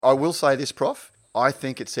I will say this, Prof. I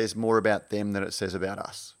think it says more about them than it says about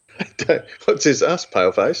us. What's this, us,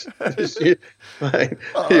 Paleface? You, mate,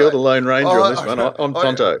 you're the Lone Ranger on this one. I'm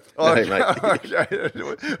Tonto. Hey, mate.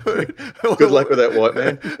 Good luck with that, white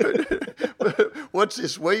man. What's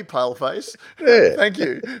this, we, Paleface? Yeah. Thank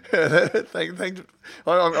you. Thank.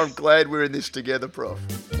 I'm glad we're in this together, Prof.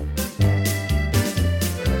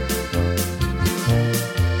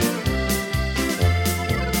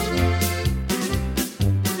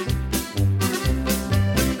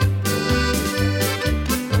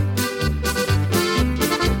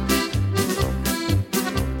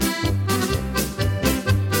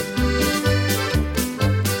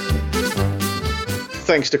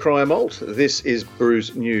 Thanks to Cryer Malt. This is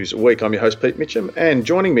Brews News Week. I'm your host, Pete Mitchell, and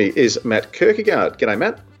joining me is Matt Kierkegaard. G'day,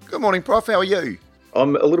 Matt. Good morning, Prof. How are you?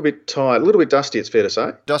 I'm a little bit tired, a little bit dusty, it's fair to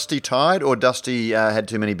say. Dusty tired, or Dusty had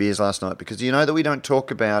too many beers last night? Because you know that we don't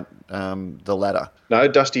talk about the latter. No,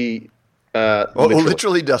 Dusty...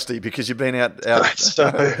 literally Dusty, because you've been out.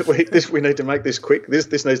 So we need to make this quick.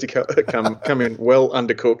 This needs to come in well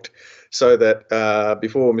undercooked, so that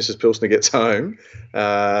before Mrs. Pilsner gets home,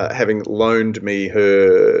 having loaned me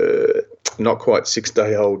her not quite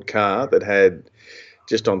 6-day-old car that had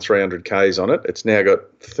just on 300 Ks on it, it's now got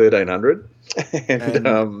 1,300,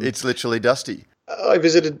 and it's literally Dusty. I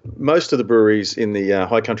visited most of the breweries in the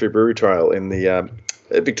High Country Brewery Trail in the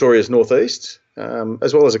Victoria's northeast.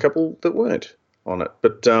 As well as a couple that weren't on it,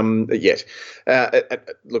 but yet,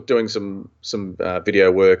 look, doing some video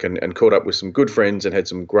work and caught up with some good friends and had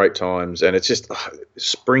some great times. And it's just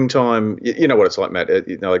springtime. You know what it's like, Matt.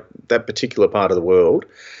 You know, like that particular part of the world,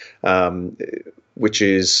 which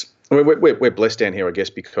is, I mean, we're blessed down here, I guess,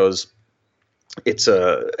 because it's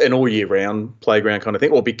an all year round playground kind of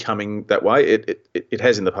thing, or becoming that way. It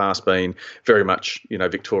has in the past been very much, you know,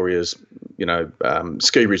 Victoria's, you know,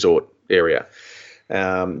 ski resort area.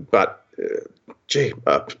 But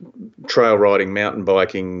trail riding, mountain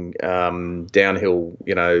biking, downhill,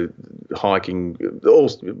 you know, hiking, all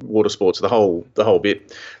water sports, the whole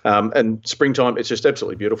bit. And springtime, it's just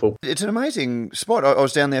absolutely beautiful. It's an amazing spot. I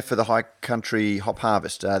was down there for the High Country Hop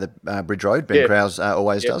Harvest, the Bridge Road. Ben Krause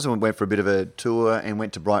always does, and we went for a bit of a tour and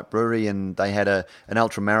went to Bright Brewery, and they had an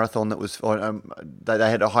ultra marathon that was. They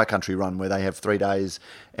had a High Country run where they have 3 days,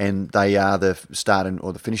 and they are the start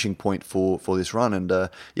or the finishing point for this run. And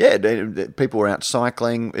people were out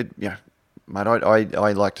cycling. Mate,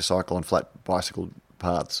 I like to cycle on flat bicycle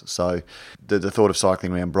paths, so the thought of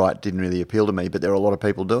cycling around Bright didn't really appeal to me, but there are a lot of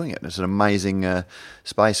people doing it. It's an amazing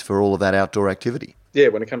space for all of that outdoor activity. Yeah,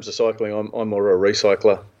 when it comes to cycling, I'm more a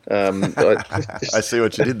recycler. I see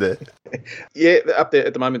what you did there. Yeah, up there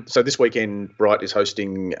at the moment. So this weekend, Bright is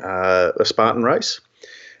hosting a Spartan race,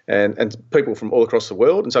 and people from all across the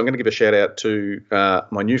world. And so I'm going to give a shout out to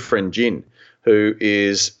my new friend Jin, who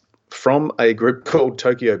is from a group called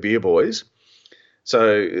Tokyo Beer Boys.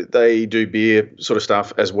 So they do beer sort of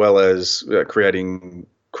stuff as well as creating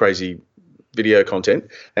crazy video content.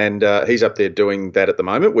 And he's up there doing that at the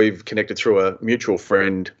moment. We've connected through a mutual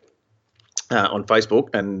friend on Facebook,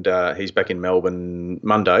 and he's back in Melbourne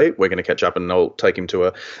Monday. We're going to catch up, and I'll take him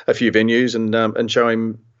to a few venues and show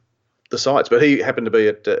him the sites. But he happened to be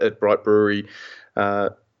at Bright Brewery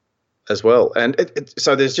as well. And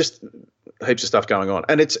so there's just heaps of stuff going on.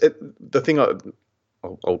 And the thing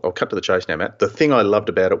I'll cut to the chase now, Matt. The thing I loved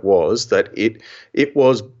about it was that it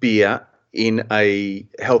was beer in a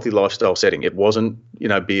healthy lifestyle setting. It wasn't, you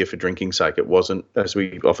know, beer for drinking's sake. It wasn't, as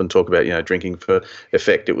we often talk about, you know, drinking for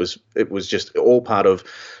effect. It was just all part of.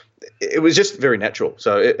 It was just very natural.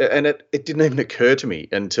 So it didn't even occur to me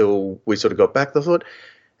until we sort of got back. I thought,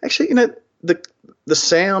 actually, you know, the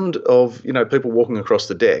sound of, you know, people walking across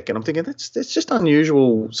the deck, and I'm thinking that's just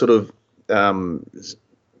unusual sort of.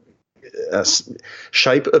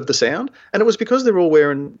 Shape of the sound, and it was because they're all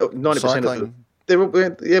wearing 90% of the. They were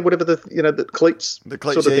wearing, whatever the cleats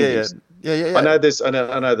sort of thing is. Yeah. I know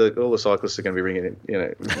all the cyclists are going to be ringing in,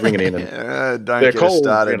 and don't they're get cold,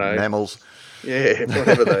 started, you know, mammals. Yeah,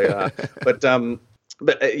 whatever they are, but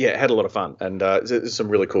had a lot of fun, and there's some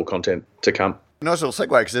really cool content to come. Nice little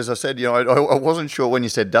segue, because as I said, you know, I wasn't sure when you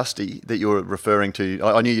said Dusty that you were referring to.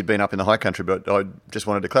 I knew you'd been up in the High Country, but I just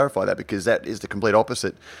wanted to clarify that, because that is the complete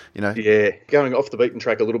opposite, you know. Yeah, going off the beaten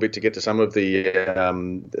track a little bit to get to some of the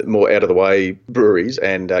more out of the way breweries,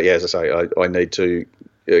 and as I say, I need to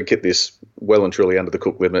get this well and truly under the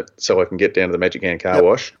cook limit so I can get down to the Magic Hand car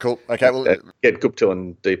wash. Cool. Okay. Well, get Guptill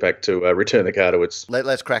and Deepak to return the car to its.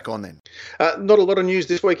 Let's crack on then. Not a lot of news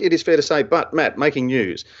this week, it is fair to say, but Matt, making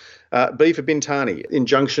news. B for Bintani,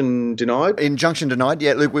 injunction denied? Injunction denied,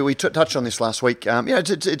 yeah. Look, we touched on this last week.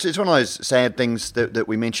 It's one of those sad things that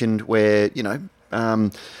we mentioned where, you know,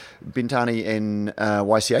 Bintani and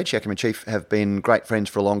YCH, Yakima Chief, have been great friends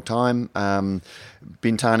for a long time.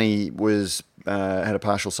 Bintani had a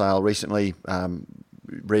partial sale recently.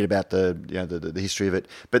 Read about the history of it,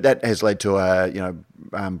 but that has led to a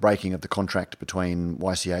breaking of the contract between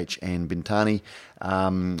YCH and Bintani.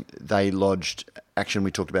 They lodged action.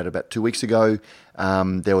 We talked about 2 weeks ago.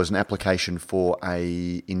 There was an application for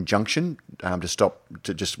a injunction to stop,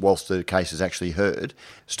 just whilst the case is actually heard,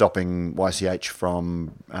 stopping YCH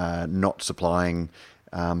from not supplying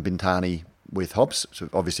Bintani with hops. So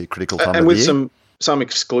obviously a critical time and of with the year. Some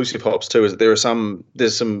exclusive hops too. Is there's some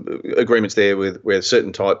agreements there where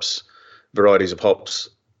certain types, varieties of hops,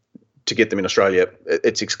 to get them in Australia,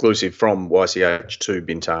 it's exclusive from YCH to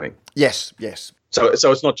Bintani. Yes. So it's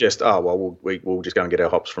not just we'll just go and get our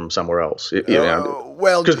hops from somewhere else.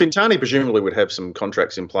 Well, because Bintani presumably would have some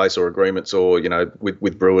contracts in place or agreements, or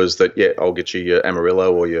with brewers that I'll get you your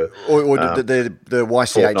Amarillo or your the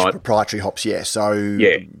YCH Fortnite proprietary hops. Yeah, so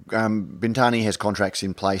Bintani has contracts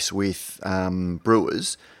in place with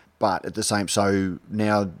brewers, but at the same, so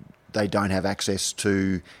now they don't have access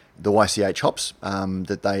to the YCH hops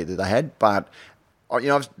that they had, but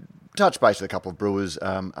I've touched base with a couple of brewers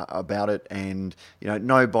about it, and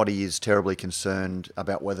nobody is terribly concerned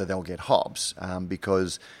about whether they'll get hops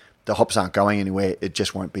because the hops aren't going anywhere. It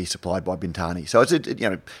just won't be supplied by Bintani. So it's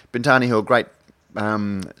Bintani, who are great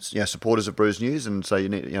supporters of Brews News, and so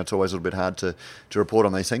it's always a little bit hard to report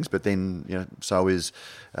on these things. But then so is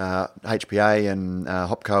HPA and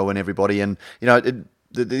Hopco and everybody, and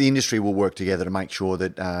the industry will work together to make sure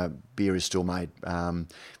that beer is still made.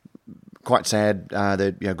 Quite sad.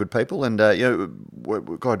 They're good people, and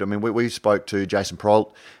God, I mean, we spoke to Jason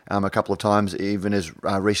Perrault a couple of times, even as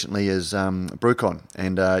recently as BrewCon,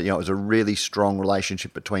 and it was a really strong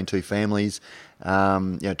relationship between two families,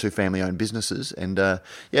 two family-owned businesses, and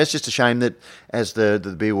it's just a shame that as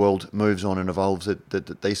the beer world moves on and evolves,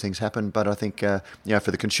 that these things happen. But I think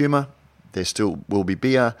for the consumer, there still will be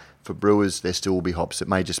beer. For brewers, there still will be hops. It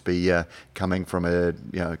may just be coming on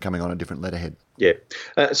a different letterhead. Yeah.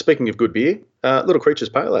 Speaking of good beer, Little Creatures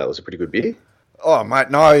Pale Ale is a pretty good beer. Oh, mate,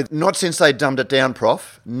 no, not since they dumbed it down,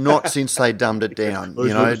 Prof. Not since they dumbed it down.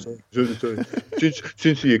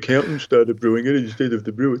 Since the accountant started brewing it instead of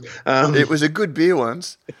the brewers. It was a good beer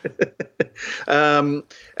once. And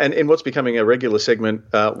in what's becoming a regular segment,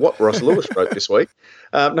 what Ross Lewis wrote this week.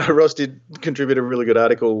 Ross did contribute a really good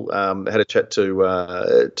article. Had a chat to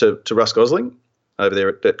Russ Gosling over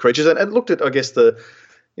there at Creatures, and looked at, I guess,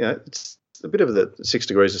 it's a bit of the 6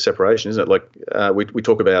 degrees of separation, isn't it? Like we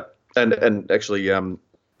talk about, and actually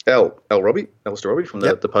Alistair Robbie from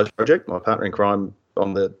the Post Project, my partner in crime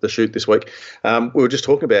on the shoot this week, we were just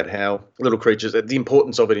talking about how Little Creatures, the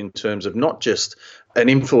importance of it in terms of not just an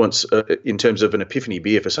influence in terms of an epiphany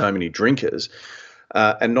beer for so many drinkers,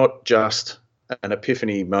 and not just an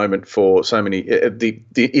epiphany moment for so many,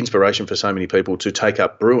 the inspiration for so many people to take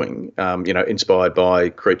up brewing, inspired by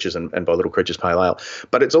Creatures and by Little Creatures Pale Ale.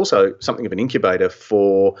 But it's also something of an incubator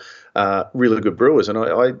for really good brewers. And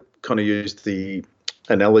I kind of used the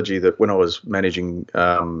analogy that when I was managing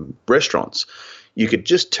restaurants, you could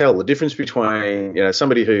just tell the difference between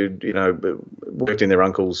somebody who worked in their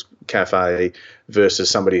uncle's cafe versus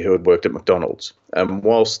somebody who had worked at McDonald's.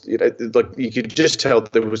 Whilst you could just tell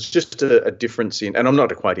there was just a difference in, and I'm not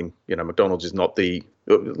equating, McDonald's is not the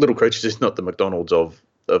Little Creatures is not the McDonald's of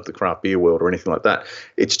the craft beer world or anything like that.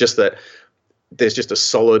 It's just that there's just a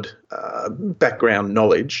solid background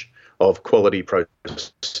knowledge of quality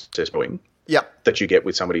process brewing. Yep. That you get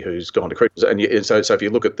with somebody who's gone to Creatures. And so if you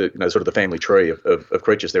look at the sort of the family tree of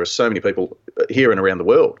Creatures, there are so many people here and around the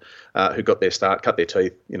world who got their start, cut their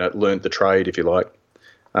teeth, learned the trade, if you like,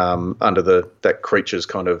 under that Creatures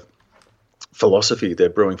kind of philosophy, their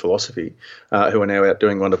brewing philosophy, who are now out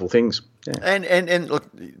doing wonderful things. Yeah. And look,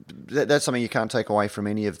 that's something you can't take away from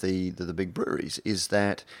any of the big breweries, is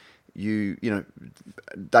that they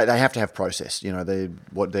have to have process. They're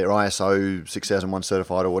ISO 6001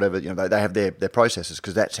 certified or whatever. They have their processes,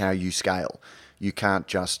 because that's how you scale. You can't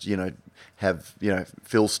just have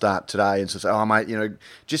Phil start today and say, oh mate,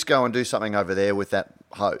 just go and do something over there with that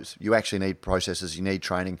hose. You actually need processes. You need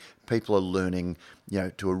training. People are learning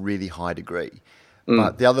to a really high degree.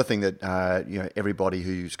 But the other thing that everybody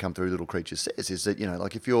who's come through Little Creatures says is that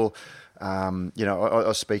like if you're I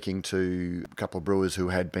was speaking to a couple of brewers who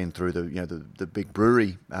had been through the big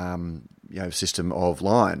brewery system of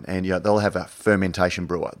line, and they'll have a fermentation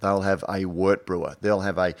brewer, they'll have a wort brewer,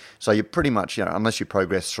 so you're pretty much unless you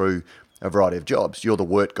progress through a variety of jobs, you're the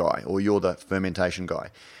wort guy or you're the fermentation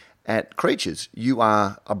guy. At Creatures, you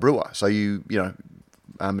are a brewer, so you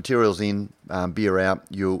materials in, beer out,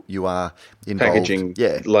 you are involved. Packaging,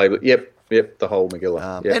 label, yep, the whole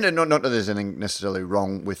Magilla. And not that there's anything necessarily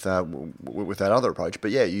wrong with that other approach,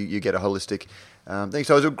 but yeah, you get a holistic thing.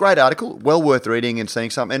 So it was a great article, well worth reading and seeing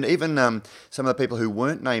some. And even some of the people who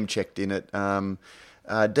weren't name checked in it, Dean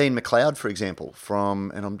McLeod, for example,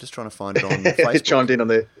 and I'm just trying to find it on Facebook. Chimed in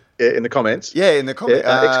in the comments. Yeah, in the comments.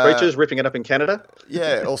 Ex-Preachers ripping it up in Canada.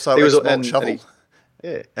 Yeah, also ex-Malt Shovel.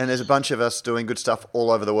 Yeah, and there's a bunch of us doing good stuff all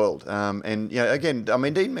over the world. And again, I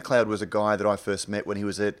mean, Dean McLeod was a guy that I first met when he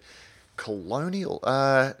was at Colonial.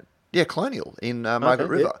 Colonial in Margaret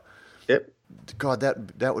River. Yep. God,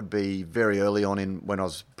 that would be very early on when I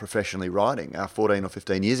was professionally riding. 14 or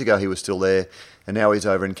 15 years ago, he was still there, and now he's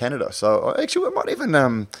over in Canada. So actually, we might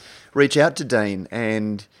even reach out to Dean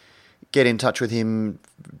and get in touch with him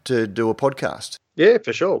to do a podcast. Yeah,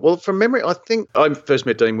 for sure. Well, from memory, I think I first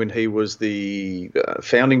met Dean when he was the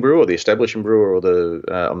founding brewer, or the establishing brewer, or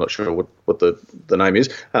I'm not sure what the name is,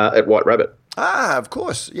 at White Rabbit. Ah, of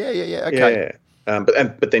course. Yeah. Okay. Yeah.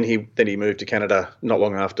 But then he moved to Canada not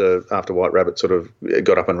long after White Rabbit sort of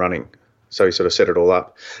got up and running. So he sort of set it all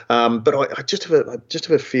up. But I just have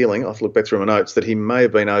a feeling, I've looked back through my notes, that he may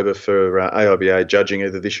have been over for AIBA judging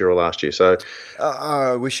either this year or last year. So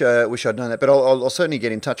I wish I'd known that. But I'll certainly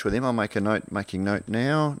get in touch with him. I'll make a note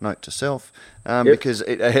now, note to self, because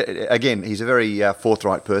again, he's a very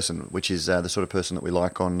forthright person, which is the sort of person that we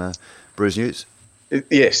like on Brews News.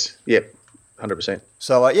 Yes. Yep. 100%.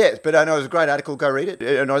 So but I know it was a great article. Go read it.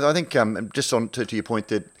 And I think just on to your point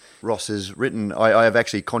that Ross has written, I have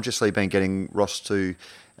actually consciously been getting Ross to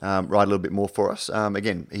write a little bit more for us.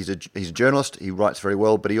 Again, he's a journalist. He writes very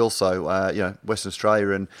well, but he also Western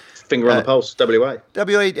Australia and finger on the pulse, WA,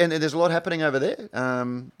 and there's a lot happening over there.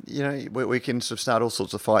 We can sort of start all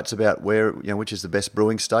sorts of fights about where which is the best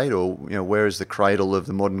brewing state, or where is the cradle of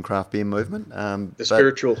the modern craft beer movement.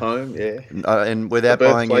 Spiritual home, yeah. And without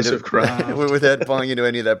buying into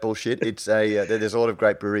any of that bullshit, it's there's a lot of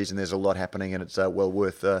great breweries and there's a lot happening, and it's well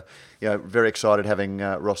worth. Very excited having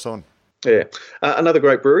Ross on. Yeah. Another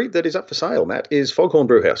great brewery that is up for sale, Matt, is Foghorn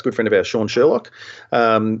Brewhouse. Good friend of ours, Sean Sherlock,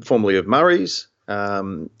 formerly of Murray's.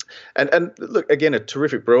 And look, again, a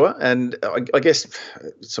terrific brewer. And I guess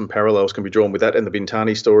some parallels can be drawn with that and the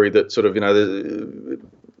Bintani story, that sort of, the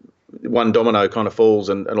one domino kind of falls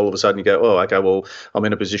and all of a sudden you go, oh, okay, well, I'm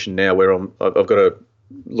in a position now where I've got to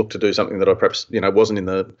look to do something that I perhaps, wasn't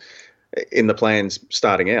in the plans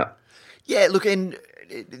starting out. Yeah, look, and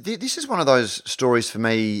this is one of those stories for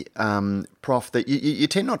me, Prof, that you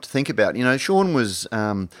tend not to think about. Sean was,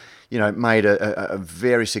 made a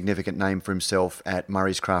very significant name for himself at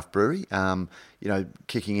Murray's Craft Brewery,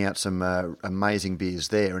 kicking out some amazing beers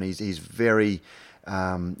there, and he's very,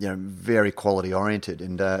 very quality oriented.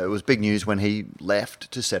 And it was big news when he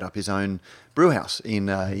left to set up his own brew house in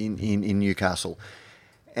Newcastle.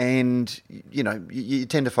 And, you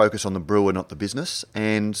tend to focus on the brewer, not the business.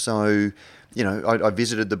 And so, I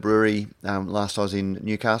visited the brewery last I was in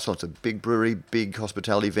Newcastle. It's a big brewery, big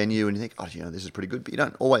hospitality venue, and you think, this is pretty good. But you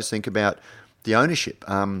don't always think about the ownership.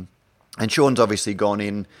 And Sean's obviously gone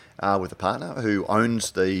in with a partner who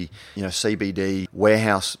owns the CBD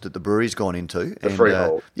warehouse that the brewery's gone into. The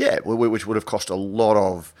freehold. Which would have cost a lot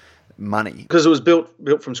of money. Because it was built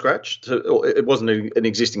from scratch. So it wasn't an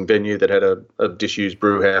existing venue that had a disused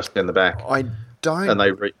brew house in the back. I don't... And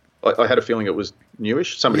I had a feeling it was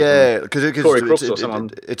newish. Somebody because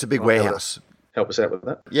it's a big warehouse. Help us out with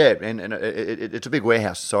that. Yeah, and it's a big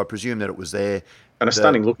warehouse, so I presume that it was there. And a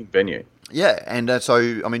stunning looking venue. Yeah, and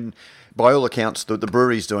so I mean, by all accounts, the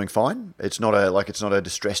brewery's doing fine. It's not a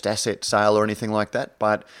distressed asset sale or anything like that.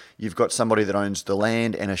 But you've got somebody that owns the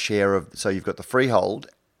land and a share of. So you've got the freehold,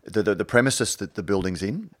 the premises that the building's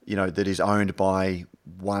in. That is owned by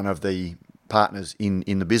one of the partners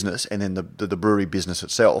in the business, and then the brewery business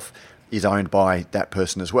itself is owned by that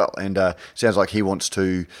person as well. And sounds like he wants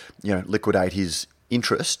to liquidate his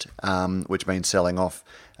interest, which means selling off.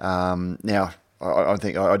 Now, I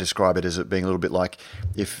think I describe it as it being a little bit like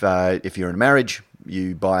if you're in a marriage,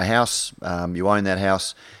 you buy a house, you own that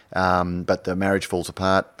house, but the marriage falls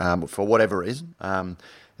apart for whatever reason.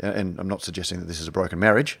 And I'm not suggesting that this is a broken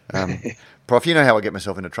marriage. Prof, you know how I get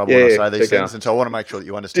myself into trouble when I say these things, and so I want to make sure that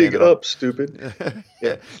you understand. Dig up, stupid.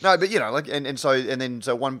 Yeah. No, but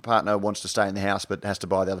so one partner wants to stay in the house, but has to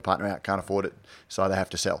buy the other partner out, can't afford it, so they have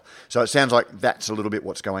to sell. So it sounds like that's a little bit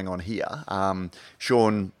what's going on here.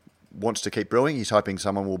 Sean wants to keep brewing. He's hoping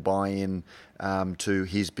someone will buy in to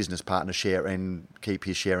his business partner share and keep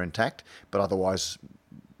his share intact. But otherwise,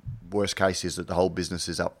 worst case is that the whole business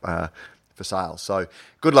is up for sale. So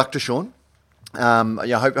good luck to Sean.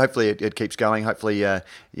 Hopefully it keeps going. Hopefully,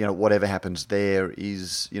 whatever happens there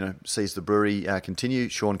is, sees the brewery continue.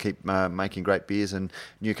 Sean keep making great beers, and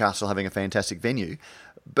Newcastle having a fantastic venue.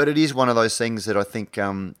 But it is one of those things that I think,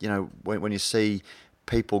 when you see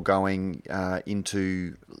people going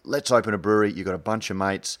into, let's open a brewery, you've got a bunch of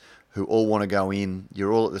mates who all want to go in.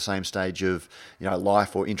 You're all at the same stage of,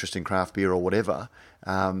 life or interest in craft beer or whatever.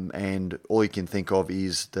 And all you can think of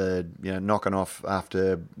is the knocking off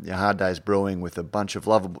after your hard days brewing with a bunch of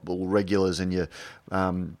lovable regulars in your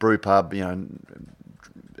brew pub,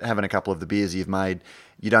 having a couple of the beers you've made.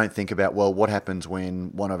 You don't think about, well, what happens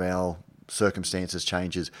when one of our circumstances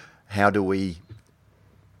changes? How do we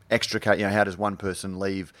extricate? How does one person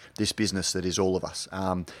leave this business that is all of us?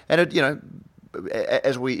 And it,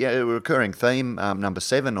 as a recurring theme, number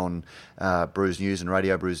 7 on Brews News and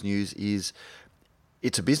Radio Brews News is,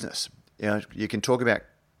 it's a business. You can talk about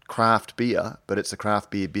craft beer, but it's a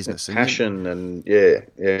craft beer business. It's passion and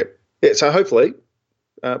yeah. So hopefully,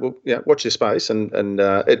 watch this space and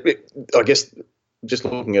I guess just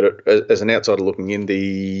looking at it as an outsider looking in,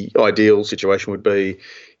 the ideal situation would be,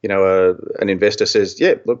 an investor says,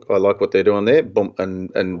 yeah, look, I like what they're doing there, boom,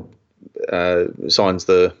 and signs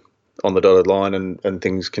on the dotted line, and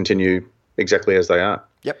things continue exactly as they are.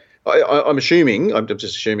 Yep. I'm assuming, I'm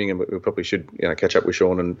just assuming, and we probably should catch up with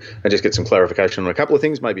Sean and just get some clarification on a couple of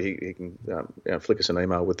things. Maybe he can flick us an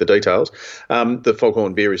email with the details. The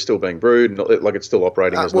Foghorn beer is still being brewed, like it's still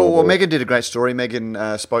operating as normal. Well, Megan did a great story.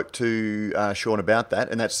 Megan spoke to Sean about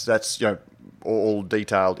that, and that's all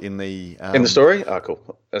detailed in the story. Cool.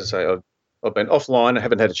 As I say, I've been offline. I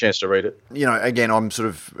haven't had a chance to read it. Again,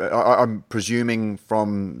 I'm presuming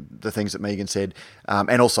from the things that Megan said,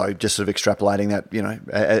 and also just sort of extrapolating that,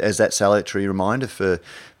 as that salutary reminder for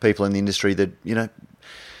people in the industry that,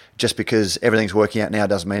 just because everything's working out now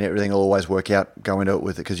doesn't mean everything will always work out. Go into it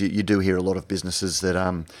with it, because you do hear a lot of businesses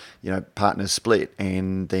that, partners split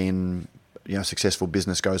and then, successful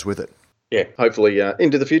business goes with it. Yeah, hopefully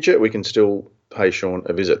into the future we can still pay Sean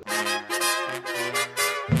a visit.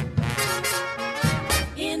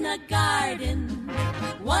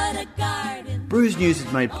 Brews News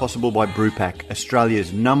is made possible by Brewpack,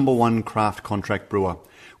 Australia's #1 craft contract brewer.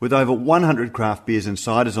 With over 100 craft beers and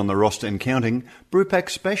ciders on the roster and counting, Brewpack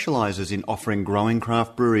specialises in offering growing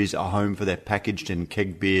craft breweries a home for their packaged and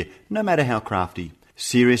kegged beer, no matter how crafty.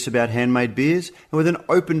 Serious about handmade beers, and with an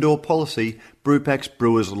open-door policy, Brewpack's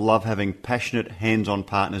brewers love having passionate, hands-on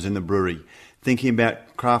partners in the brewery. Thinking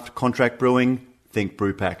about craft contract brewing? Think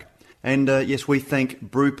Brewpack. And yes, we thank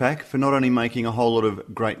Brewpack for not only making a whole lot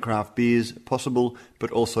of great craft beers possible, but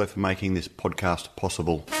also for making this podcast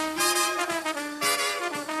possible.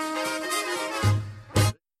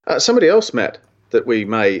 Somebody else, Matt, that we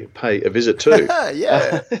may pay a visit to.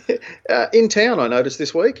 Yeah. In town, I noticed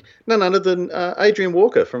this week, none other than Adrian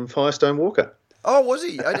Walker from Firestone Walker. Oh, was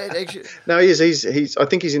he? Actually... No, he is. He's. I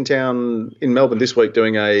think he's in town in Melbourne this week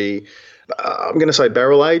doing a, I'm going to say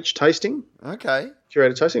barrel age tasting. Okay.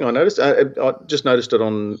 Curated tasting. I noticed. I just noticed it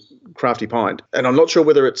on Crafty Pint, and I'm not sure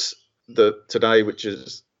whether it's today, which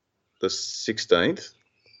is the 16th,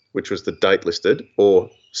 which was the date listed, or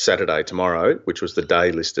Saturday tomorrow, which was the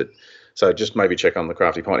day listed. So just maybe check on the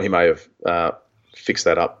Crafty Pint. He may have fixed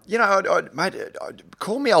that up. Mate,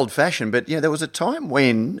 call me old-fashioned, but there was a time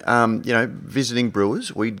when visiting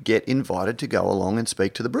brewers, we'd get invited to go along and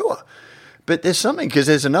speak to the brewer. But there's something, because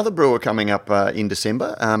there's another brewer coming up in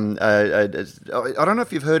December. I don't know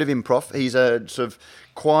if you've heard of him, Prof. He's a sort of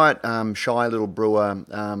quiet, shy little brewer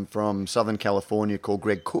from Southern California called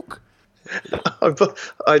Greg Cook.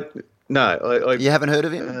 No. You haven't heard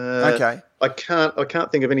of him? Okay. I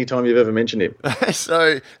can't think of any time you've ever mentioned him.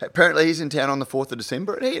 So apparently he's in town on the 4th of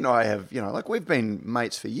December, and he and I have, we've been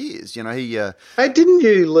mates for years. He. Hey, didn't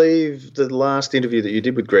you leave the last interview that you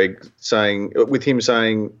did with Greg saying,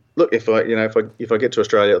 look, if I get to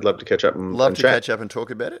Australia, I'd love to catch up and chat. Catch up and talk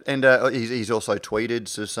about it. And he's also tweeted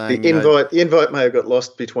saying the invite may have got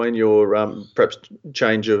lost between your perhaps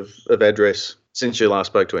change of address since you last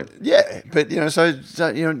spoke to him. Yeah, but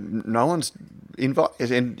no one's invite,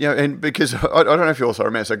 and because I don't know if you also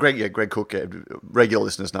remember. So Greg Cook, regular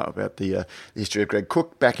listeners know about the history of Greg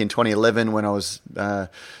Cook back in 2011 when I was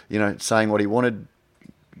saying what he wanted,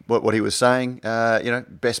 what he was saying.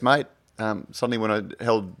 Best mate. Suddenly when I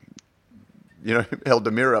held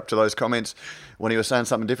the mirror up to those comments when he was saying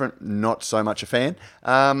something different, not so much a fan.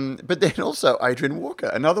 But then also Adrian Walker,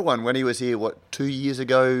 another one when he was here 2 years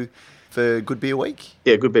ago for Good Beer Week.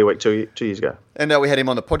 Yeah, Good Beer Week 2 years ago. And we had him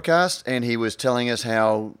on the podcast, and he was telling us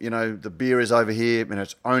how the beer is over here, and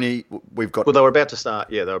it's only we've got. Well, they were about to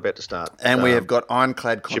start. Yeah, they were about to start. And we have got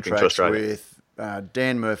ironclad contracts with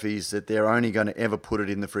Dan Murphy's that they're only going to ever put it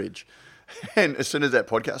in the fridge. And as soon as that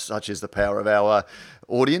podcast, such is the power of our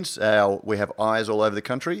audience, we have eyes all over the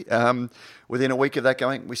country. Within a week of that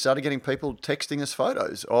going, we started getting people texting us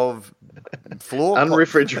photos of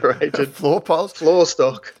unrefrigerated floor piles, floor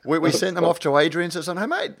stock. We sent them off to Adrian and said, "Hey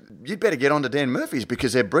mate, you'd better get on to Dan Murphy's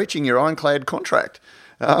because they're breaching your ironclad contract."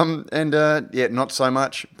 Not so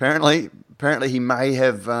much. Apparently he may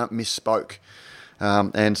have misspoke.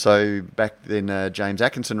 And so back then, James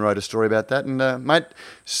Atkinson wrote a story about that. And, mate,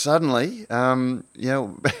 suddenly, when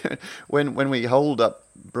we hold up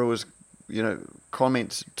Brewers,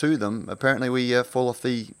 comments to them, apparently we fall off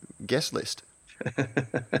the guest list.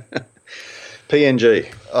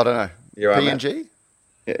 PNG. I don't know. You're PNG?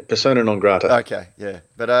 Yeah, persona non grata. Okay, yeah.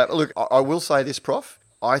 But look, I will say this, Prof.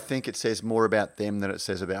 I think it says more about them than it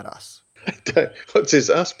says about us. What's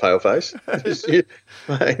this, us, Paleface?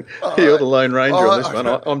 Mate, you're the Lone Ranger on this one.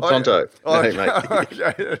 I'm Tonto. Hey, mate.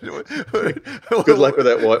 Good luck with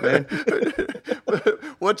that, white man.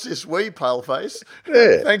 What's this, we, Paleface?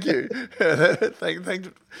 Yeah. Thank you.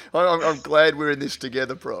 Thank. I'm glad we're in this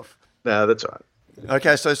together, Prof. No, that's all right.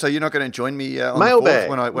 Okay, so you're not going to join me on mailbag.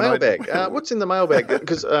 the 4th? Mailbag. What's in the mailbag?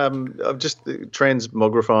 Because I'm just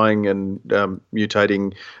transmogrifying and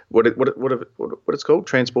mutating. What it's called?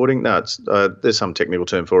 Transporting? No, it's there's some technical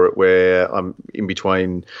term for it where I'm in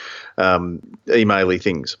between email-y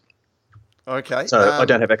things. Okay. So I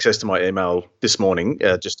don't have access to my email this morning,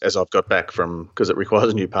 just as I've got back from, because it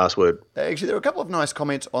requires a new password. Actually, there are a couple of nice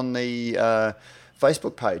comments on the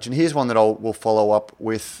Facebook page, and here's one that we'll follow up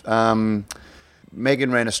with.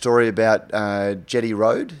 Megan ran a story about Jetty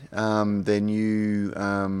Road. Their new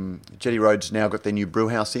Jetty Road's now got their new brew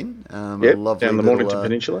house in. Yep, down the Mornington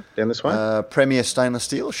Peninsula, down this way. Premier Stainless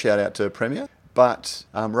Steel, shout out to Premier. But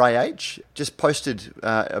Ray H just posted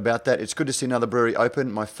about that. It's good to see another brewery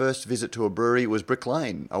open. My first visit to a brewery was Brick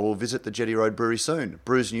Lane. I will visit the Jetty Road Brewery soon.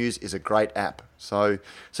 Brews News is a great app. So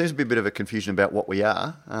seems to be a bit of a confusion about what we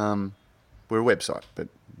are. We're a website, but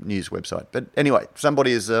news website. But anyway,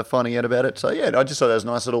 somebody is finding out about it. So yeah, I just thought that was a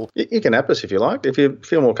nice little... You can app us if you like, if you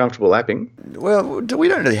feel more comfortable apping. Well, we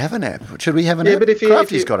don't really have an app. Should we have an app? Yeah, but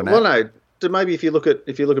Crafty's got an app. Well, no. Maybe if you look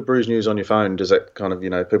at Brews News on your phone, does that kind of,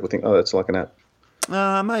 people think, oh, that's like an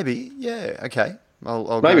app? Maybe. Yeah. Okay.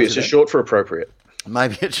 I'll maybe it's just short for appropriate.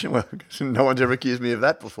 Maybe it's... Well, no one's ever accused me of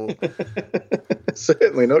that before.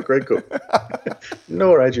 Certainly not Greg Cook.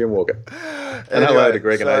 Nor Adrian Walker. And Anyway, hello to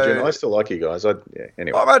Greg and Adrian. I still like you guys.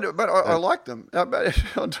 Anyway. But I like them.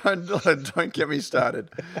 Don't get me started.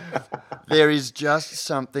 There is just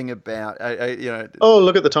something about... Oh,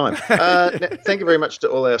 look at the time. Thank you very much to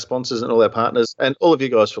all our sponsors and all our partners and all of you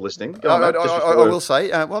guys for listening. I will say...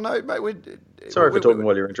 well, no, mate, sorry for talking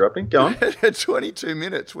while you're interrupting. Go on. 22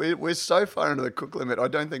 minutes. We're so far into the cook limit, I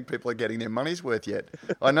don't think people are getting their money's worth yet.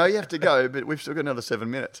 I know you have to go, but we've still got another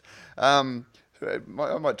 7 minutes. I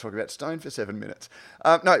might talk about Stone for 7 minutes.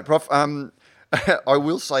 No, Prof, I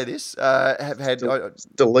will say this.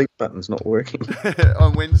 Delete button's not working.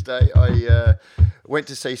 On Wednesday, I went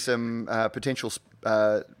to see some potential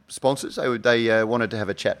sponsors. They wanted to have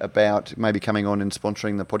a chat about maybe coming on and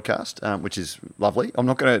sponsoring the podcast, which is lovely. I'm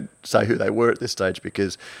not going to say who they were at this stage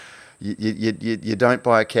because you don't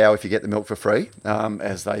buy a cow if you get the milk for free,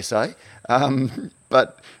 as they say.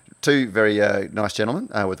 But two very nice gentlemen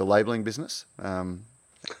with a labelling business.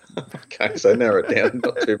 Okay, so narrow it down,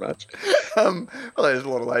 not too much. Well, there's a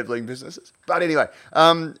lot of labelling businesses. But anyway,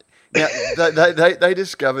 now they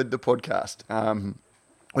discovered the podcast,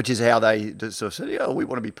 which is how they sort of said, we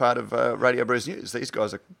want to be part of Radio Brews News. These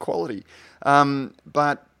guys are quality.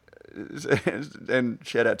 But, and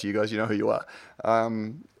shout out to you guys, you know who you are.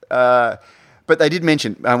 But they did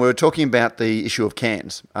mention, we were talking about the issue of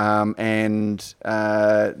cans, and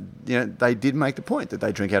they did make the point that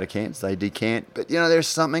they drink out of cans, they decant. But, there's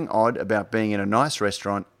something odd about being in a nice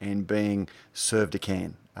restaurant and being served a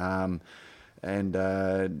can.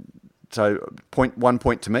 So one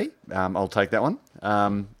point to me, I'll take that one.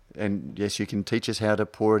 And yes, you can teach us how to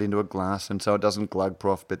pour it into a glass and so it doesn't glug,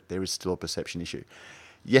 Prof, but there is still a perception issue.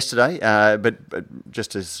 Yesterday, but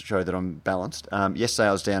just to show that I'm balanced, yesterday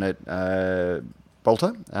I was down at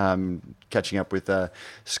Bolto, catching up with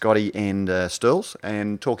Scotty and Stirls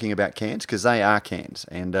and talking about cans because they are cans.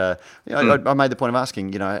 And I made the point of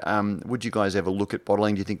asking, would you guys ever look at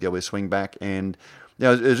bottling? Do you think they'll be swing back? And it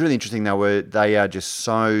was really interesting. They are just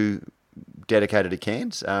so dedicated to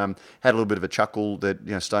cans. Had a little bit of a chuckle that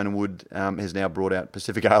Stone and Wood has now brought out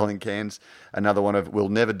Pacific Ale in cans. Another one of we'll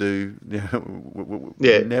never do.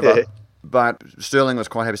 Never. But Sterling was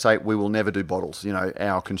quite happy to say, we will never do bottles. You know,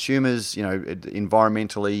 our consumers, you know,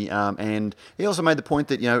 environmentally, and he also made the point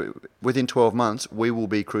that, you know, within 12 months, we will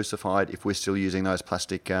be crucified if we're still using those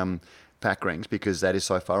plastic pack rings, because that is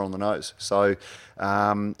so far on the nose. So,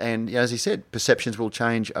 and you know, as he said, perceptions will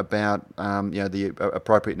change about you know, the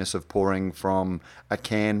appropriateness of pouring from a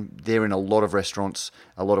can. They're in a lot of restaurants,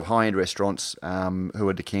 a lot of high-end restaurants who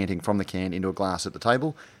are decanting from the can into a glass at the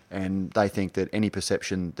table, and they think that any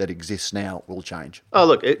perception that exists now will change. Oh,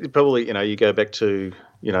 look, it probably, you know, you go back to,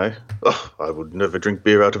 you know, I would never drink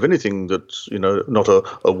beer out of anything that's, you know, not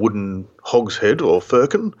a wooden hogshead or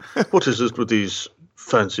firkin. What is this with these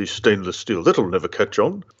fancy stainless steel? That'll never catch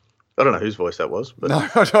on. I don't know whose voice that was. But No,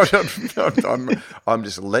 I'm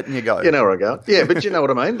just letting you go. You know where I go. Yeah, but you know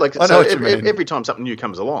what I mean? Like, I know what you mean. Every time something new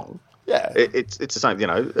comes along, yeah, it's the same, you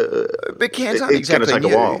know. But cans aren't exactly going to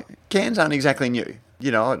take new. a while. Cans aren't exactly new. You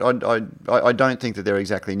know, I don't think that they're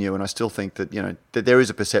exactly new, and I still think that, you know, that there is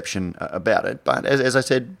a perception about it. But as I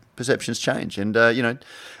said, perceptions change, and you know,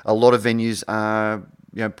 a lot of venues are,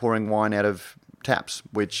 you know, pouring wine out of taps,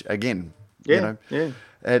 which again, you know,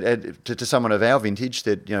 to someone of our vintage,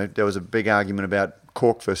 that, you know, there was a big argument about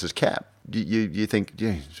cork versus cap. You think,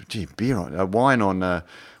 yeah, gee, wine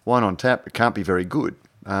on tap, it can't be very good,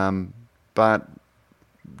 but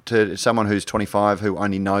to someone who's 25 who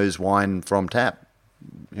only knows wine from tap,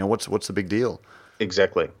 you know, what's the big deal?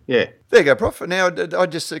 Exactly. Yeah. There you go, Prof. Now, I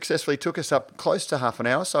just successfully took us up close to half an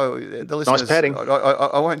hour, so the listeners, nice padding.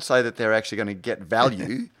 I won't say that they're actually going to get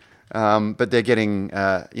value, but they're getting,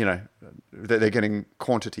 you know, they're getting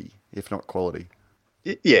quantity, if not quality.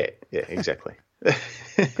 Yeah, exactly.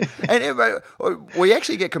 And we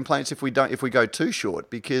actually get complaints if we go too short,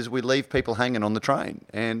 because we leave people hanging on the train,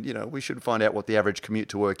 and, you know, we should find out what the average commute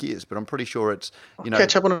to work is. But I'm pretty sure it's, you know,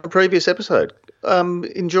 catch up on a previous episode.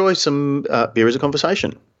 Enjoy some beer as a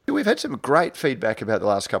conversation. We've had some great feedback about the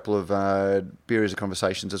last couple of beer as a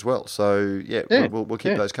conversations as well. So yeah. We'll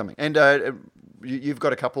keep those coming. And you've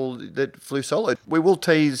got a couple that flew solo. We will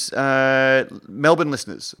tease Melbourne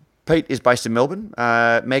listeners. Pete is based in Melbourne.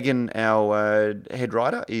 Megan, our head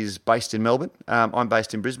writer, is based in Melbourne. I'm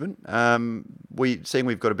based in Brisbane. Seeing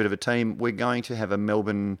we've got a bit of a team, we're going to have a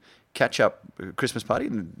Melbourne catch-up Christmas party.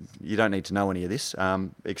 You don't need to know any of this,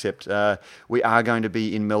 except we are going to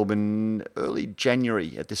be in Melbourne early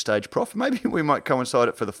January at this stage, Prof. Maybe we might coincide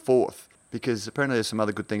it for the 4th, because apparently there's some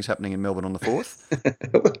other good things happening in Melbourne on the 4th.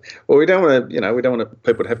 Well, we don't want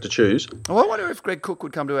people to have to choose. Oh, I wonder if Greg Cook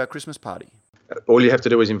would come to our Christmas party. All you have to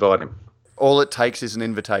do is invite him. All it takes is an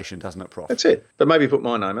invitation, doesn't it, Prof? That's it. But maybe put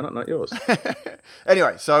my name in it, not yours.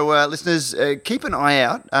 Anyway, so listeners, keep an eye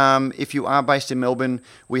out. If you are based in Melbourne,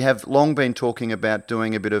 we have long been talking about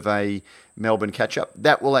doing a bit of a Melbourne catch-up.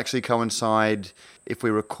 That will actually coincide, if we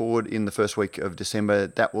record in the first week of December,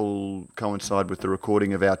 that will coincide with the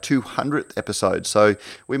recording of our 200th episode. So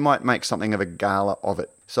we might make something of a gala of it.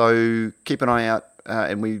 So keep an eye out,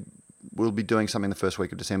 and we'll be doing something the first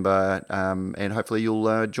week of December, and hopefully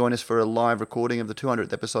you'll join us for a live recording of the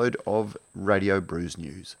 200th episode of Radio Brews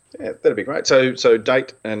News. Yeah, that'd be great. So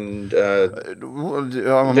date and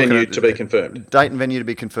venue to be confirmed. Date and venue to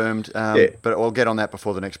be confirmed, but I'll get on that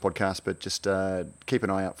before the next podcast, but just keep an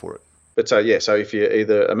eye out for it. But so if you're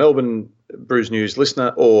either a Melbourne Brews News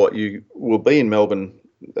listener, or you will be in Melbourne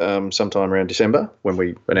sometime around December when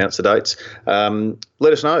we announce the dates,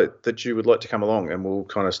 let us know that you would like to come along, and we'll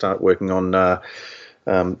kind of start working on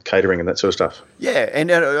catering and that sort of stuff. Yeah,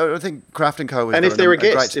 and I think Craft & Co. has got a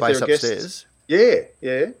great space upstairs. Yeah.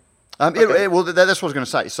 Well, that's what I was going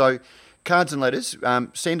to say. So cards and letters,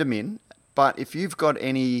 send them in, but if you've got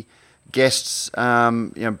any guests,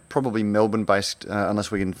 probably Melbourne-based,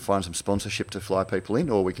 unless we can find some sponsorship to fly people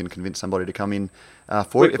in, or we can convince somebody to come in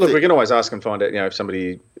for it. Look, we can always ask and find out, if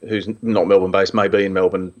somebody who's not Melbourne-based may be in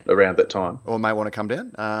Melbourne around that time, or may want to come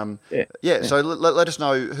down. So let us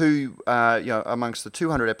know who, amongst the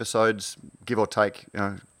 200 episodes, give or take,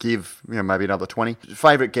 maybe another 20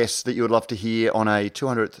 favourite guests that you would love to hear on a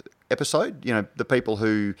 200th episode. The people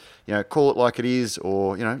who call it like it is,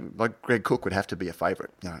 or like Greg Cook would have to be a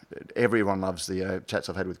favourite. Everyone loves the chats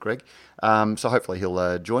I've had with Greg, so hopefully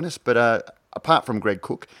he'll join us. But apart from Greg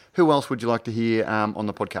Cook, who else would you like to hear on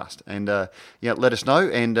the podcast? And let us know.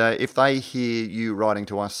 And if they hear you writing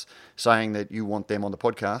to us saying that you want them on the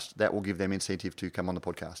podcast, that will give them incentive to come on the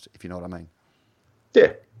podcast, if you know what I mean.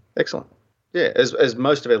 Yeah, excellent. Yeah, as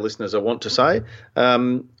most of our listeners want to say,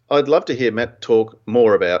 I'd love to hear Matt talk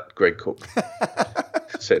more about Greg Cook.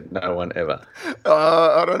 Said no one ever.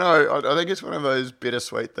 I don't know. I think it's one of those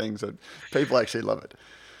bittersweet things that people actually love it.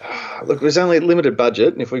 Look, there's only a limited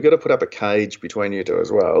budget, and if we've got to put up a cage between you two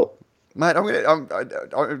as well, Mate,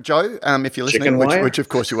 Joe, if you're listening, which of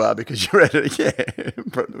course you are because you're at it, yeah,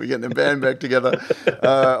 we're getting the band back together.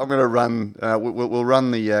 I'm going to run, we'll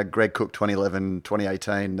run the Greg Cook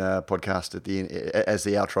 2011-2018 podcast as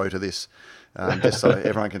the outro to this, just so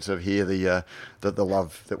everyone can sort of hear the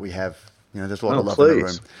love that we have. You know, there's a lot of love in the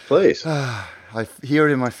room. Please. I hear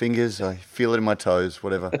it in my fingers. I feel it in my toes.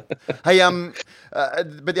 Whatever. Hey,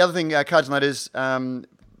 but the other thing, Cards and Letters.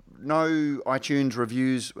 No iTunes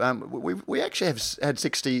reviews. We actually have had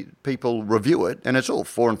 60 people review it, and it's all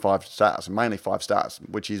 4 and 5 stars, mainly 5 stars,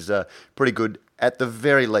 which is pretty good at the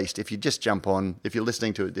very least. If you just jump on, if you're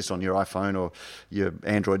listening to this on your iPhone or your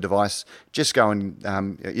Android device, just go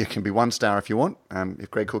and you can be 1 star if you want.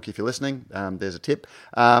 If Greg Cook, if you're listening, there's a tip.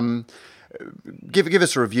 Give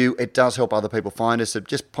us a review. It does help other people find us. It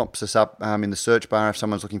just pops us up in the search bar if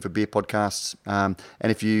someone's looking for beer podcasts. And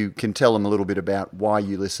if you can tell them a little bit about why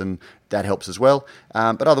you listen, that helps as well.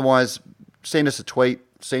 But otherwise, send us a tweet.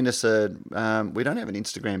 Send us we don't have an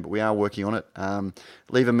Instagram, but we are working on it.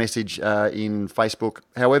 Leave a message in Facebook.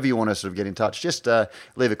 However you want to sort of get in touch, just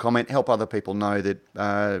leave a comment. Help other people know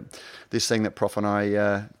that this thing that Prof and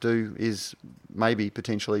I do is maybe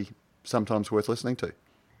potentially sometimes worth listening to.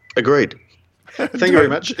 Agreed. Thank you very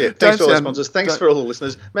much. Yeah, thanks for all the sponsors. Thanks for all the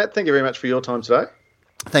listeners. Matt, thank you very much for your time today.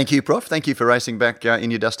 Thank you, Prof. Thank you for racing back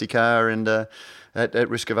in your dusty car and at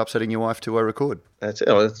risk of upsetting your wife to record. That's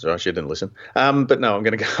right. She didn't listen. But no, I'm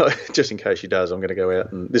going to go, just in case she does, I'm going to go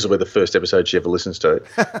out and this will be the first episode she ever listens to.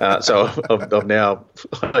 So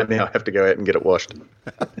I now have to go out and get it washed.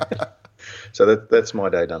 So that's my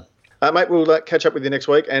day done. Mate, we'll catch up with you next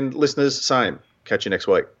week. And listeners, same. Catch you next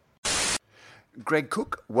week. Greg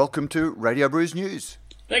Cook, welcome to Radio Brews News.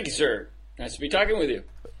 Thank you, sir. Nice to be talking with you.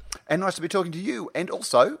 And nice to be talking to you. And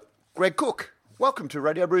also, Greg Cook, welcome to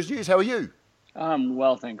Radio Brews News. How are you?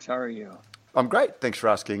 Well, thanks. How are you? I'm great. Thanks for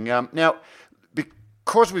asking. Now,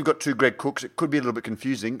 because we've got 2 Greg Cooks, it could be a little bit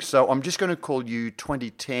confusing. So I'm just going to call you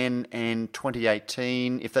 2010 and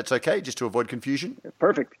 2018, if that's okay, just to avoid confusion.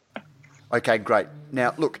 Perfect. Okay, great.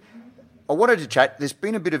 Now, look, I wanted to chat. There's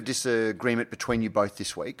been a bit of disagreement between you both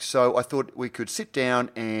this week, so I thought we could sit down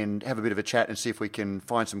and have a bit of a chat and see if we can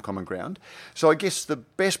find some common ground. So I guess the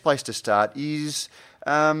best place to start is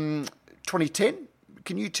 2010.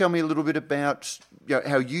 Can you tell me a little bit about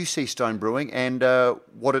how you see Stone Brewing and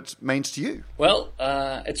what it means to you? Well,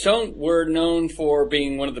 at Stone, we're known for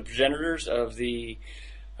being one of the progenitors of the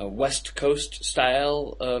West Coast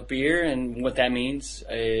style of beer, and what that means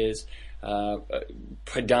is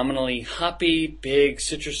predominantly hoppy, big,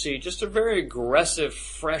 citrusy, just a very aggressive,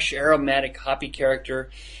 fresh, aromatic, hoppy character,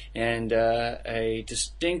 and a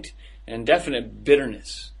distinct and definite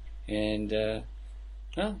bitterness. And,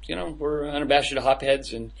 we're unabashed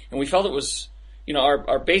hopheads, and we felt it was,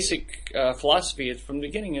 our basic philosophy from the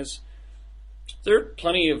beginning is there are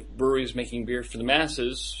plenty of breweries making beer for the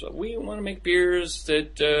masses. So we want to make beers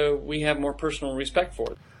that we have more personal respect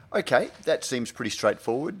for. Okay, that seems pretty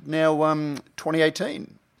straightforward. Now,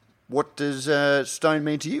 2018, what does Stone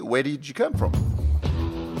mean to you? Where did you come from?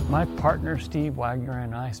 My partner, Steve Wagner,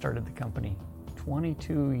 and I started the company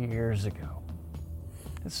 22 years ago.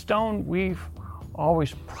 At Stone, we've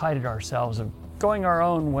always prided ourselves of going our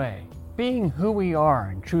own way, being who we are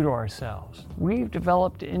and true to ourselves. We've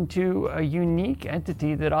developed into a unique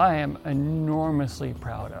entity that I am enormously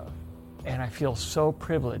proud of, and I feel so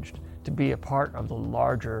privileged to be a part of the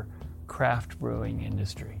larger craft brewing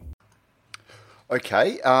industry.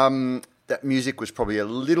 Okay, that music was probably a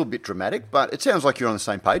little bit dramatic, but it sounds like you're on the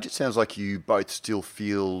same page. It sounds like you both still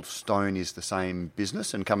feel Stone is the same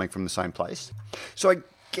business and coming from the same place. So I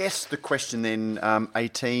guess the question then,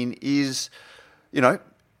 18, is,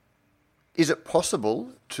 is it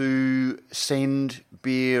possible to send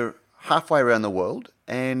beer halfway around the world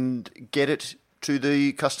and get it to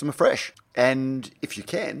the customer fresh? And if you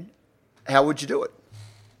can, how would you do it?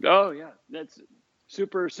 Oh, yeah. That's a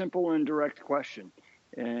super simple and direct question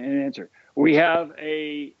and answer. We have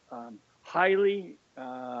a highly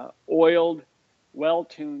oiled,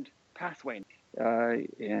 well-tuned pathway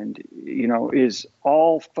and, is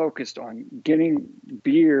all focused on getting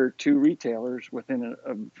beer to retailers within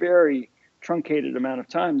a very truncated amount of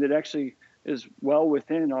time that actually is well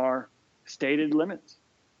within our stated limits.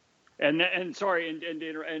 And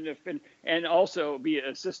also be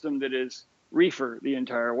a system that is reefer the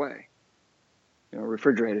entire way,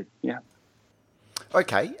 refrigerated. Yeah.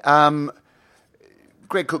 Okay.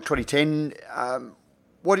 Greg Cook 2010.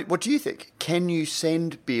 What do you think? Can you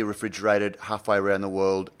send beer refrigerated halfway around the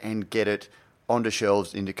world and get it onto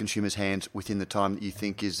shelves into consumers' hands within the time that you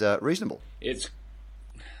think is reasonable? It's,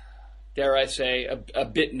 dare I say, a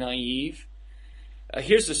bit naive.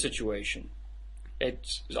 Here's the situation.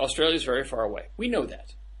 Australia's very far away. We know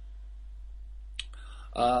that.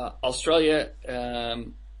 Australia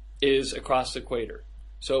is across the equator.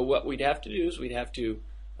 So what we'd have to do is we'd have to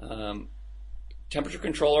temperature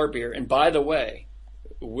control our beer. And by the way,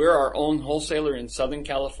 we're our own wholesaler in Southern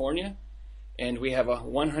California, and we have a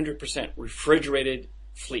 100% refrigerated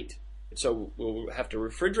fleet. So we'll have to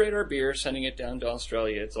refrigerate our beer, sending it down to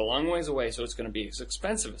Australia. It's a long ways away, so it's going to be as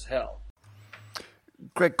expensive as hell.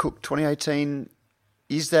 Greg Cook, 2018,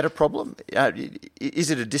 is that a problem?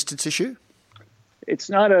 Is it a distance issue? It's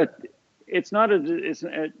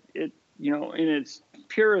you know, in its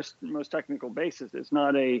purest, most technical basis, it's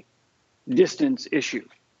not a distance issue,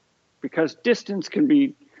 because distance can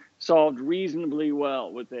be solved reasonably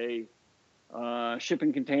well with a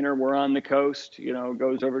shipping container. We're on the coast, you know,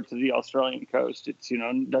 goes over to the Australian coast. It's, you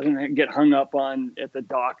know, doesn't get hung up on at the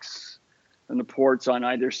docks and the ports on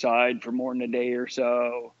either side for more than a day or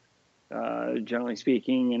so, generally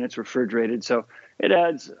speaking, and it's refrigerated. So it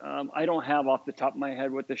adds, I don't have off the top of my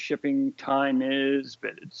head what the shipping time is,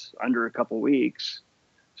 but it's under a couple weeks.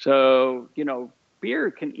 So, you know,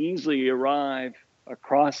 beer can easily arrive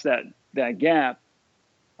across that gap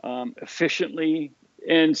efficiently.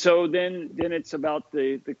 And so then it's about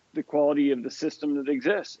the quality of the system that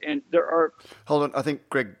exists. And there are... Hold on, I think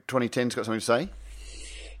Greg 2010's got something to say.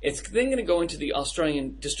 It's then going to go into the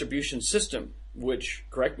Australian distribution system, which,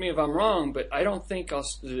 correct me if I'm wrong, but I don't think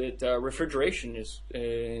that refrigeration is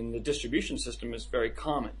in the distribution system is very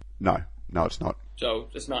common. No, it's not. So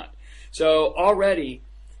it's not. So already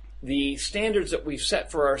the standards that we've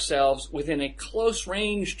set for ourselves within a close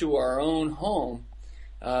range to our own home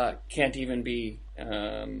can't even be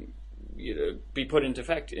put into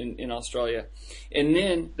effect in Australia. And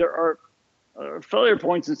then there are failure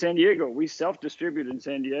points in San Diego. We self-distribute in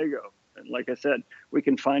San Diego. And like I said, we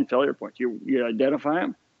can find failure points. You identify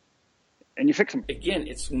them and you fix them. Again,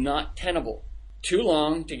 it's not tenable. Too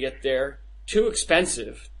long to get there, too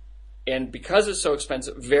expensive. And because it's so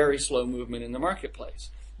expensive, very slow movement in the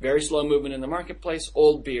marketplace. Very slow movement in the marketplace,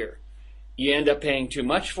 old beer. You end up paying too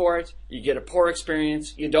much for it. You get a poor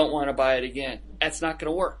experience. You don't want to buy it again. That's not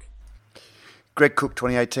going to work. Greg Cook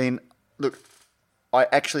 2018. Look, I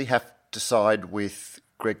actually have to side with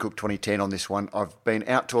Greg Cook 2010 on this one. I've been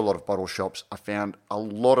out to a lot of bottle shops. I found a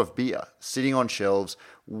lot of beer sitting on shelves,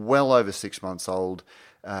 well over 6 months old,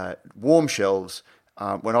 warm shelves.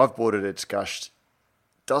 When I've bought it, it's gushed.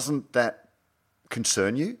 Doesn't that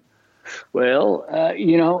concern you? Well,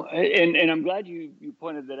 you know, and I'm glad you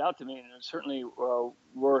pointed that out to me, and it's certainly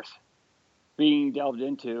worth being delved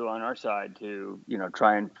into on our side to, you know,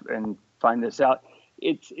 try and find this out.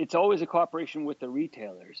 It's always a cooperation with the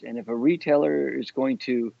retailers, and if a retailer is going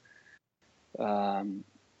to, you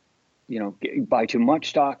know, buy too much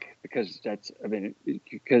stock that's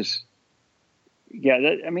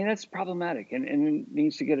problematic and it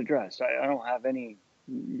needs to get addressed. I don't have any.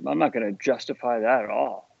 I'm not going to justify that at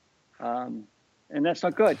all. And that's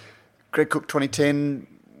not good. Greg Cook 2010,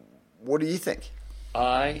 what do you think?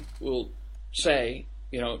 I will say,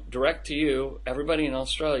 you know, direct to you, everybody in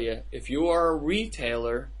Australia, if you are a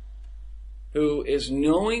retailer who is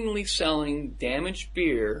knowingly selling damaged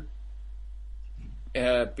beer in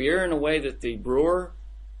a way that the brewer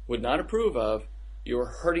would not approve of, you're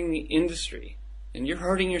hurting the industry and you're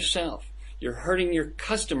hurting yourself. You're hurting your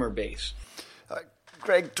customer base.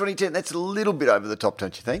 Greg, 2010, that's a little bit over the top,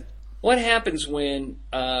 don't you think? What happens when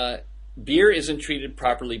beer isn't treated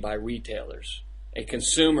properly by retailers? A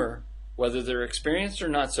consumer, whether they're experienced or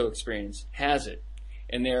not so experienced, has it.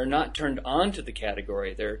 And they are not turned on to the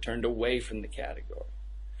category. They're turned away from the category.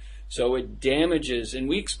 So it damages,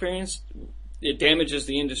 and it damages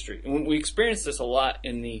the industry. And we experienced this a lot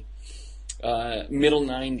in the middle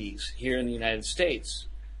 90s here in the United States.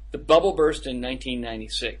 The bubble burst in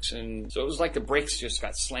 1996, and so it was like the brakes just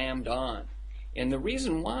got slammed on. And the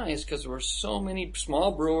reason why is because there were so many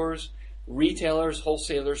small brewers, retailers,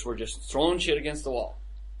 wholesalers were just throwing shit against the wall.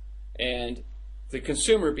 And the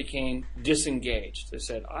consumer became disengaged. They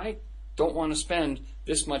said, I don't want to spend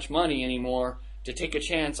this much money anymore to take a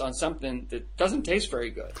chance on something that doesn't taste very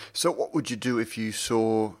good. So what would you do if you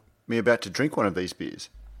saw me about to drink one of these beers?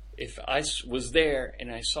 If I was there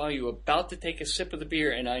and I saw you about to take a sip of the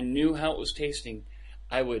beer and I knew how it was tasting,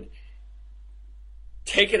 I would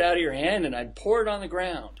take it out of your hand and I'd pour it on the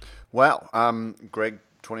ground. Wow. Greg,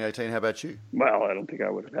 2018, how about you? Well, I don't think I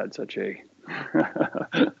would have had such a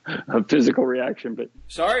physical reaction, but...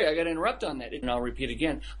 Sorry, I got to interrupt on that. And I'll repeat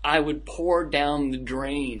again. I would pour down the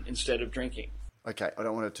drain instead of drinking. Okay, I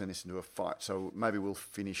don't want to turn this into a fight, so maybe we'll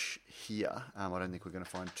finish here. I don't think we're going to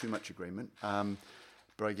find too much agreement.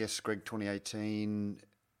 But I guess, Greg, 2018,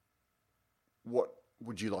 what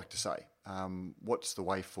would you like to say? What's the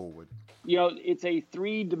way forward? It's a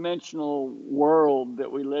three-dimensional world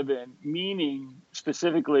that we live in, meaning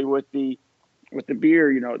specifically with the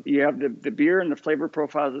beer, you have the beer and the flavor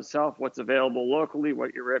profiles itself, what's available locally,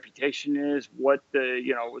 what your reputation is, what the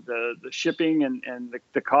shipping and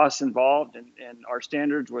the costs involved, and our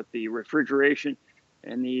standards with the refrigeration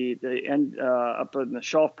and the end up in the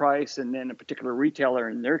shelf price, and then a particular retailer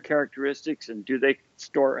and their characteristics, and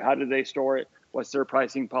how do they store it? What's their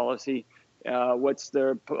pricing policy? How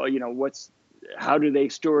do they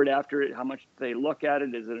store it after it? How much do they look at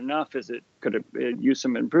it? Is it enough? Could it use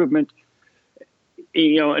some improvement?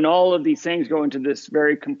 And all of these things go into this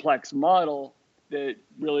very complex model that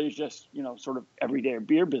really is just, sort of everyday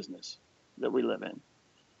beer business that we live in.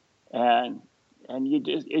 And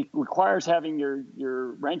it requires having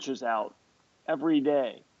your wrenches out every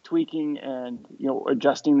day, tweaking and,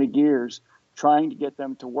 adjusting the gears, trying to get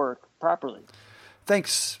them to work properly.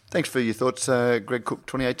 Thanks for your thoughts, Greg Cook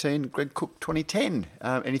 2018, Greg Cook 2010.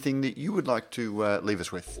 Anything that you would like to leave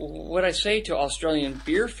us with? What I say to Australian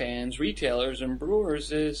beer fans, retailers, and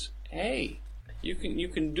brewers is, hey, you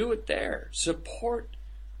can do it there. Support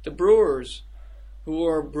the brewers who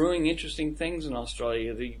are brewing interesting things in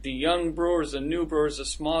Australia. The young brewers, the new brewers, the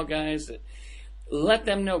small guys. That let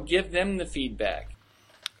them know, give them the feedback.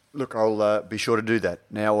 Look, I'll be sure to do that.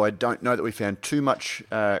 Now, I don't know that we found too much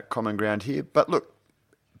common ground here, but look,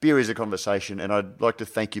 beer is a conversation, and I'd like to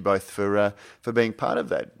thank you both for being part of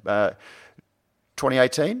that.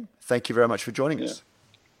 2018, thank you very much for joining us.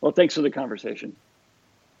 Well, thanks for the conversation.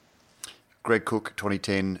 Greg Cook,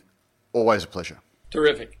 2010, always a pleasure.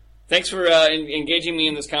 Terrific. Thanks for engaging me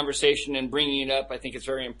in this conversation and bringing it up. I think it's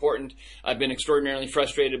very important. I've been extraordinarily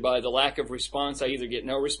frustrated by the lack of response. I either get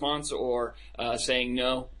no response or saying,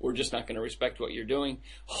 no, we're just not going to respect what you're doing.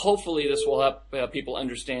 Hopefully this will help people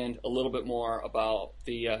understand a little bit more about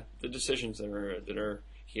the decisions that are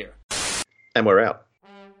here. And we're out.